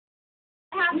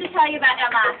have to tell you about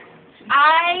Emma.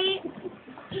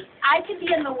 I could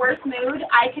be in the worst mood.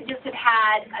 I could just have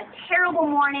had a terrible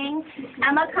morning.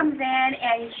 Emma comes in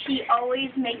and she always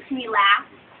makes me laugh.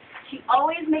 She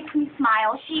always makes me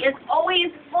smile. She is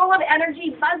always full of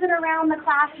energy, buzzing around the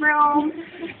classroom.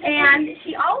 And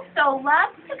she also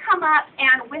loves to come up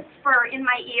and whisper in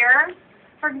my ear.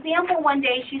 For example, one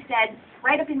day she said,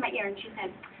 right up in my ear, and she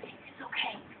said, "It's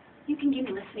okay. You can give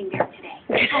me listening there today."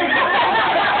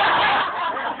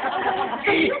 So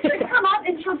she'll just come up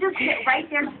and she'll just sit right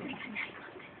there.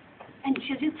 And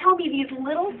she'll just tell me these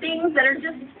little things that are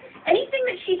just anything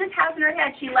that she just has in her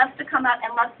head. She loves to come up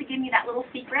and loves to give me that little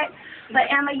secret. But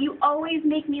Emma, you always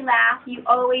make me laugh. You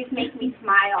always make me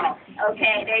smile.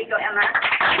 Okay, there you go, Emma.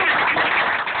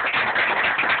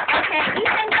 Okay,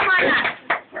 Ethan, come on up.